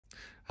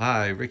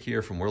Hi, Rick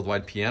here from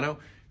Worldwide Piano.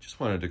 Just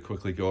wanted to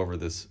quickly go over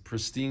this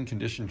pristine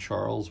condition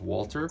Charles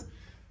Walter,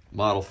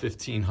 model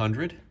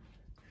 1500.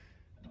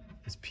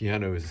 This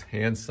piano is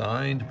hand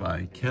signed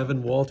by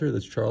Kevin Walter,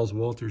 that's Charles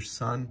Walter's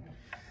son.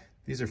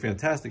 These are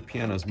fantastic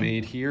pianos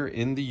made here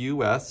in the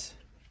US.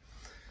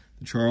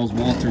 The Charles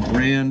Walter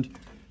brand,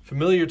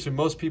 familiar to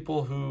most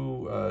people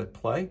who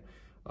play,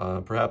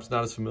 perhaps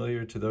not as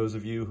familiar to those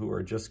of you who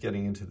are just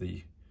getting into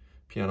the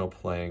piano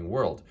playing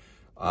world.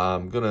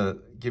 I'm gonna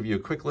give you a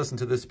quick listen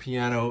to this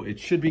piano. It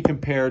should be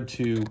compared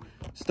to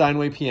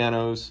Steinway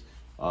pianos.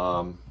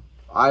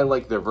 I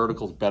like their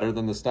verticals better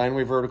than the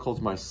Steinway verticals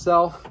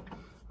myself.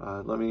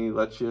 Let me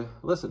let you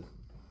listen.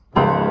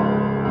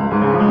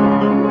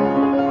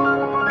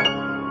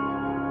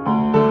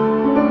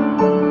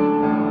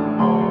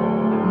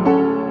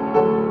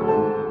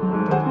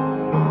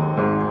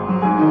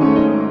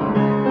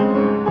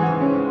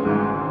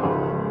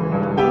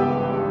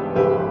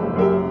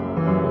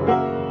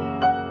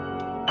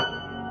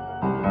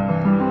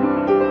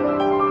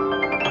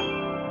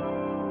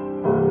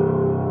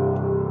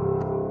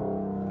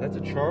 That's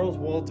a Charles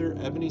Walter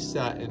ebony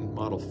satin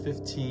model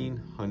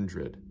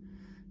 1500.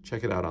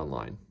 Check it out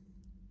online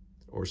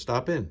or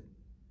stop in.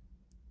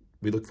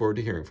 We look forward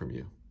to hearing from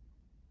you.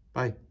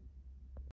 Bye.